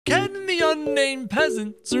Can the unnamed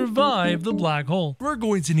peasant survive the black hole? We're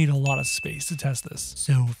going to need a lot of space to test this.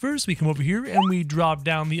 So first we come over here and we drop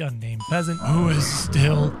down the unnamed peasant, who is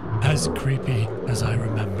still as creepy as I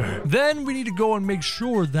remember. Then we need to go and make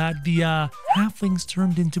sure that the halflings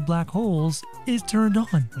turned into black holes is turned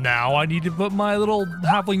on. Now I need to put my little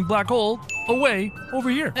halfling black hole away over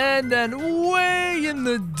here. And then way in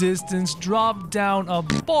the distance, drop down a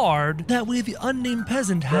bard. That way the unnamed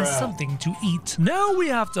peasant has something to eat. Now we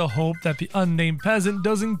have to hope that the unnamed peasant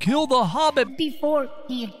doesn't kill the hobbit before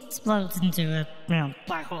he explodes into a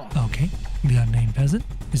black hole. Okay, the unnamed peasant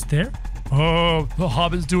is there. Oh, the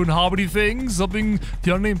hobbit's doing hobbity things.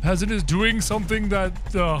 The unnamed peasant is doing something that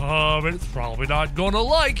the hobbit's probably not gonna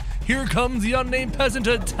like. Here comes the unnamed peasant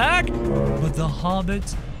to attack, but the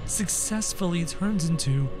hobbit successfully turns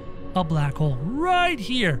into a black hole right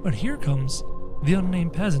here. But here comes the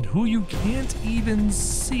unnamed peasant, who you can't even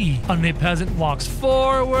see. Unnamed peasant walks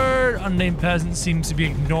forward. Unnamed peasant seems to be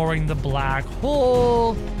ignoring the black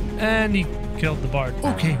hole, and he killed the bard.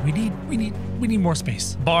 Okay, we need more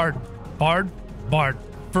space. Bard,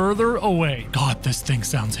 further away. God, this thing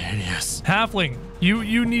sounds hideous. Halfling,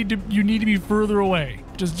 you need to be further away.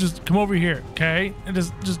 Just come over here, okay? And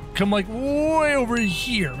just come like way over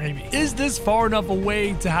here, maybe. Is this far enough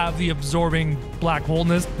away to have the absorbing black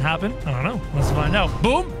holeness happen? I don't know. Let's find out.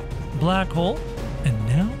 Boom! Black hole. And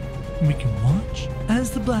now we can watch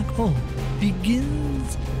as the black hole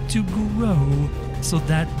begins to grow so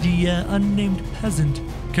that the unnamed peasant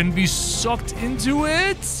can be sucked into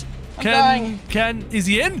it. Is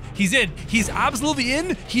he in? He's in. He's absolutely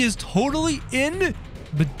in. He is totally in.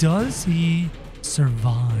 But does he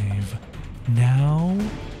survive? Now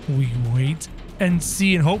we wait and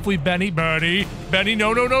see, and hopefully Benny, no.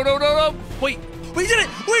 Wait, we did it!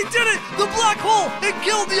 We did it! The black hole! It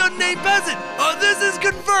killed the unnamed peasant! This is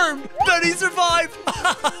confirmed! Benny survived!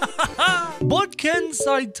 But can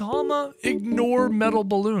Saitama ignore metal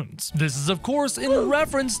balloons? This is, of course, in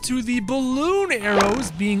reference to the balloon arrows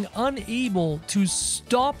being unable to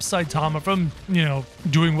stop Saitama from,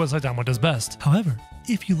 doing what Saitama does best. However,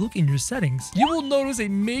 if you look in your settings, you will notice a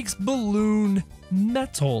makes balloon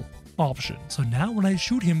metal option. So now when I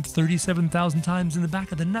shoot him 37,000 times in the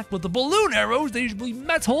back of the neck with the balloon arrows, they usually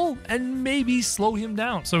metal and maybe slow him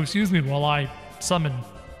down. So excuse me while I summon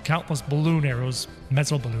countless balloon arrows,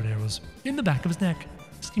 metal balloon arrows, in the back of his neck.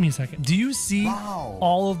 Just give me a second. Do you see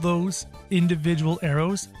all of those individual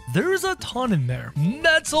arrows? There's a ton in there.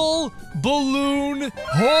 Metal balloon.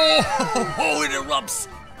 Oh, it erupts.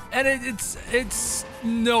 And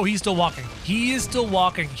no, he's still walking. He is still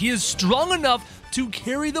walking. He is strong enough to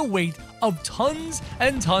carry the weight of tons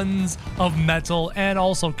and tons of metal and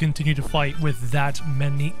also continue to fight with that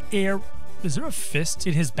many Is there a fist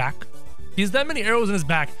in his back? He has that many arrows in his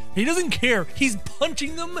back. He doesn't care. He's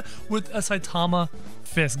punching them with a Saitama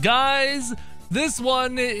fist. Guys, this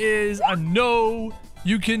one is a no.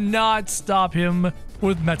 You cannot stop him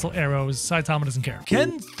with metal arrows. Saitama doesn't care.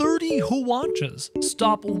 Can 30 Huanchas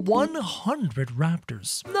stop 100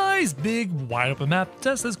 raptors? Nice, big, wide open map.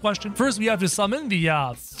 Test this question. First, we have to summon the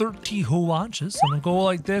 30 Huanchas. I'm gonna go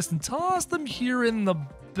like this and toss them here in the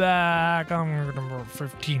back. I'm gonna go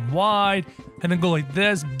 15 wide, and then go like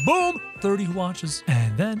this. Boom, 30 Huanchas.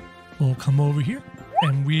 And then we'll come over here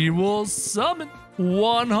and we will summon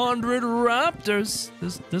 100 raptors.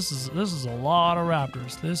 This is a lot of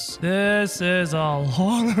raptors. This is a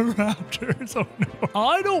lot of raptors. Oh no.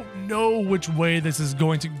 I don't know which way this is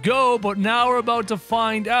going to go, but now we're about to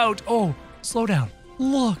find out. Oh, slow down.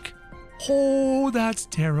 Look. Oh, that's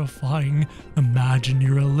terrifying. Imagine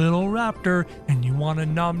you're a little raptor and you want to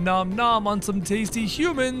nom on some tasty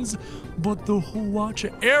humans, but the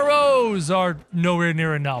Huacha arrows are nowhere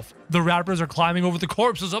near enough. The raptors are climbing over the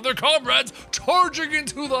corpses of their comrades, charging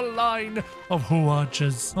into the line of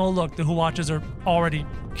Huachas. Oh look, the Huachas are already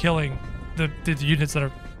killing the units that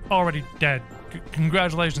are already dead.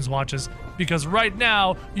 Congratulations, Huachas, because right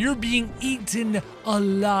now you're being eaten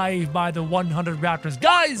alive by the 100 raptors.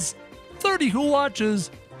 Guys! 30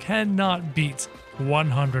 Huachas cannot beat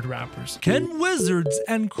 100 raptors. Can wizards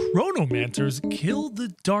and chronomancers kill the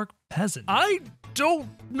dark peasant? I don't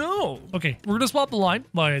know. Okay, we're gonna swap the line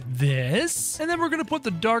like this, and then we're gonna put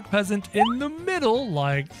the dark peasant in the middle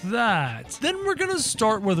like that. Then we're gonna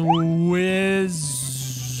start with wizards.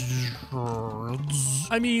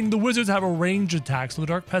 I mean, the wizards have a range attack, so the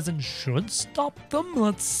dark peasant should stop them.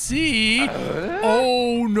 Let's see.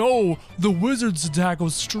 Oh no, the wizard's attack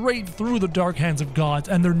goes straight through the dark hands of gods,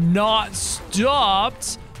 and they're not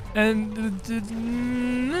stopped And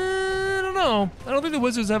I don't know. I don't think the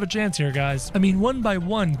wizards have a chance here, guys. I mean, one by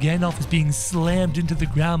one, Gandalf is being slammed into the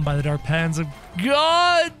ground by the dark pans of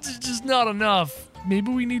God. Just not enough.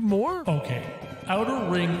 Maybe we need more? Okay.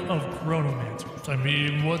 Outer ring of chronomancers. I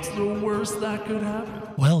mean, what's the worst that could happen?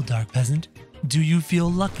 Well, Dark Peasant, do you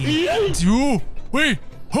feel lucky? Wait.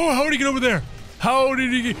 Oh, how did he get over there? How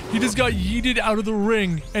did he get? He just got yeeted out of the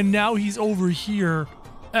ring, and now he's over here.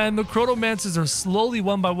 And the chronomancers are slowly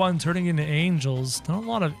one by one turning into angels. Not a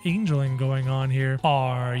lot of angeling going on here.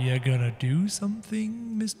 Are you gonna do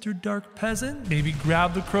something, Mr. Dark Peasant? Maybe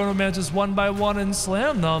grab the chronomancers one by one and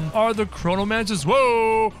slam them. Are the chronomancers?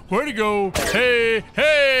 Whoa! Where'd he go? Hey!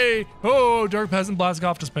 Hey! Oh, Dark Peasant blasting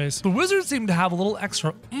off to space. The wizards seem to have a little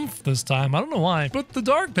extra oomph this time. I don't know why. But the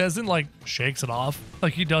Dark Peasant, like, shakes it off.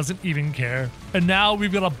 Like he doesn't even care. And now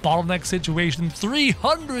we've got a bottleneck situation,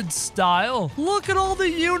 300 style. Look at all the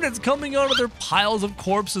units coming out of their piles of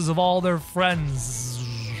corpses of all their friends.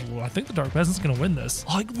 I think the Dark Peasant's gonna win this.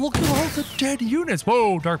 Like, look at all the dead units.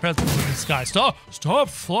 Whoa, Dark Peasant's in the sky. Stop!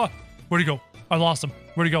 Where'd he go? I lost him.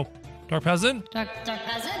 Where'd he go? Dark Peasant? Dark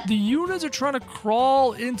Peasant? The units are trying to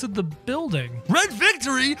crawl into the building. Red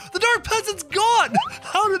victory? The Dark Peasant's gone!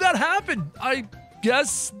 How did that happen? I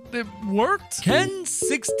guess it worked. Can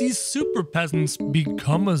 60 super peasants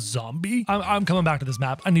become a zombie? I'm coming back to this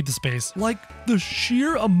map. I need the space. Like, the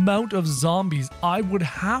sheer amount of zombies I would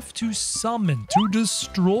have to summon to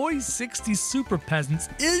destroy 60 super peasants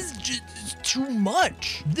is just too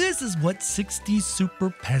much. This is what 60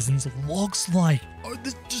 super peasants looks like.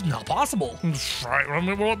 This is just not possible. Right,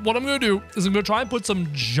 what I'm gonna do is I'm gonna try and put some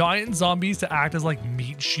giant zombies to act as like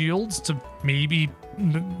meat shields to maybe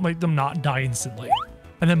make them not die instantly.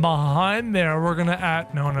 And then behind there, we're gonna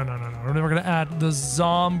add, no. We're gonna add the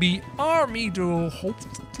zombie army to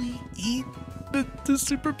hopefully eat the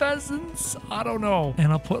super peasants. I don't know.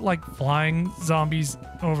 And I'll put like flying zombies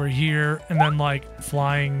over here and then like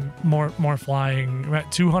flying, more flying. We're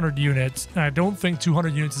at 200 units. And I don't think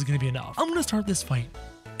 200 units is gonna be enough. I'm gonna start this fight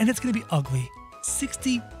and it's gonna be ugly.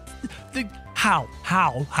 60, how?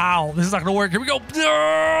 This is not gonna work. Here we go.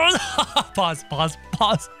 Pause.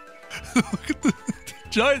 Look at the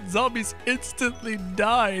giant zombies instantly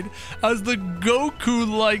died as the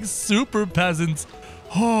Goku-like super peasants.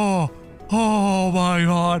 Oh my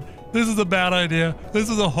God. This is a bad idea. This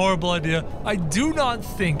is a horrible idea. I do not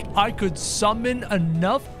think I could summon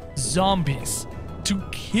enough zombies to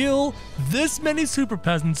kill this many super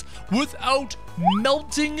peasants without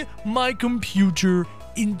melting my computer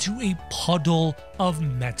into a puddle of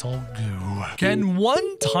metal goo. Can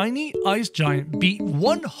one tiny ice giant beat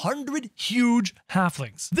 100 huge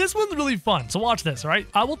halflings? This one's really fun, so watch this, all right?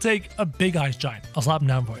 I will take a big ice giant. I'll slap him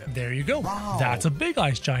down for you. There you go. Wow. That's a big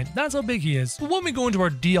ice giant. That's how big he is. When we go into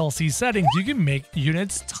our DLC settings, you can make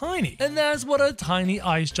units tiny. And that's what a tiny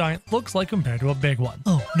ice giant looks like compared to a big one.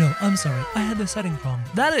 Oh, no, I'm sorry. I had the setting wrong.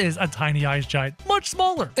 That is a tiny ice giant, much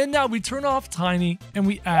smaller. And now we turn off tiny and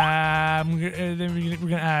we add, we're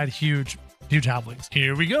gonna add huge halflings.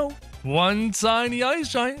 Here we go. One tiny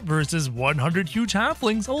ice giant versus 100 huge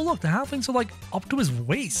halflings. Oh, look, the halflings are like up to his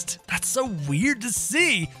waist. That's so weird to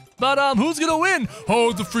see. But who's gonna win?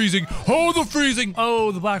 Oh, the freezing.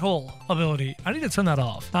 Oh, the black hole ability. I need to turn that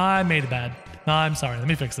off. I made it bad. I'm sorry, let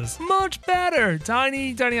me fix this. Much better.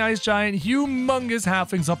 Tiny ice giant, humongous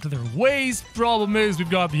halflings up to their waist. Problem is, we've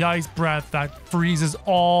got the ice breath that freezes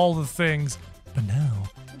all the things. But now,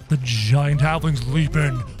 the giant halflings leap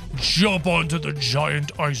in. Jump onto the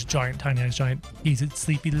giant ice giant, tiny ice giant. He's a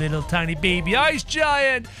sleepy little tiny baby ice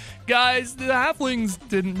giant. Guys, the halflings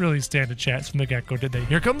didn't really stand a chance from the get-go, did they?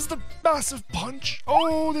 Here comes the massive punch.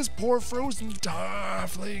 Oh, this poor frozen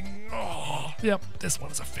halfling. Oh, yep, this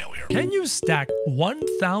one is a failure. Can you stack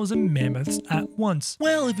 1,000 mammoths at once?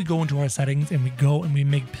 Well, if we go into our settings and we go and we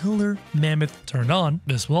make pillar mammoth turn on,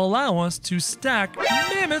 this will allow us to stack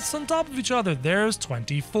mammoths on top of each other. There's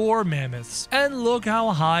 24 mammoths. And look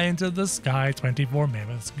how high into the sky 24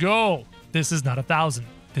 mammoths go. This is not 1,000.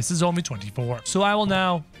 This is only 24. So I will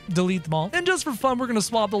now delete them all. And just for fun, we're going to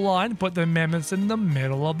swap the line, put the mammoths in the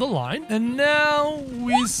middle of the line. And now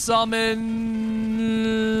we summon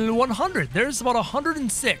 100. There's about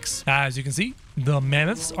 106. As you can see, the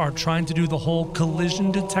mammoths are trying to do the whole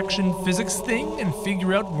collision detection physics thing and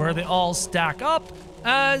figure out where they all stack up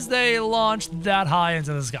as they launch that high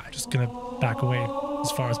into the sky. Just going to back away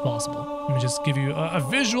as far as possible. Let me just give you a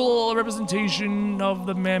visual representation of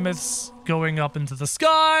the mammoths going up into the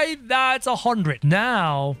sky. That's 100.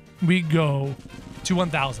 Now we go to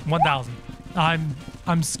 1,000. 1,000.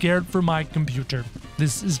 I'm scared for my computer.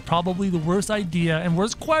 This is probably the worst idea and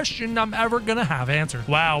worst question I'm ever gonna have answered.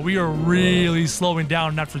 Wow, we are really slowing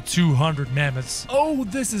down after 200 mammoths. Oh,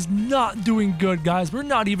 this is not doing good, guys. We're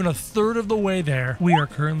not even a third of the way there. We are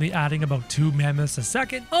currently adding about 2 mammoths a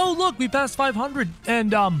second. Oh, look, we passed 500 and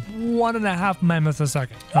 1.5 mammoths a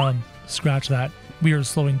second. Scratch that. We are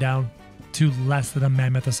slowing down to less than a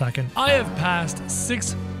mammoth a second. I have passed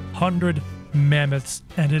 600 mammoths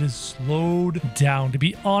and it is slowed down. To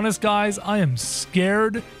be honest, guys, I am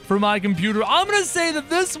scared for my computer. I'm gonna say that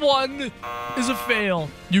this one is a fail.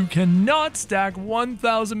 You cannot stack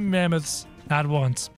 1,000 mammoths at once.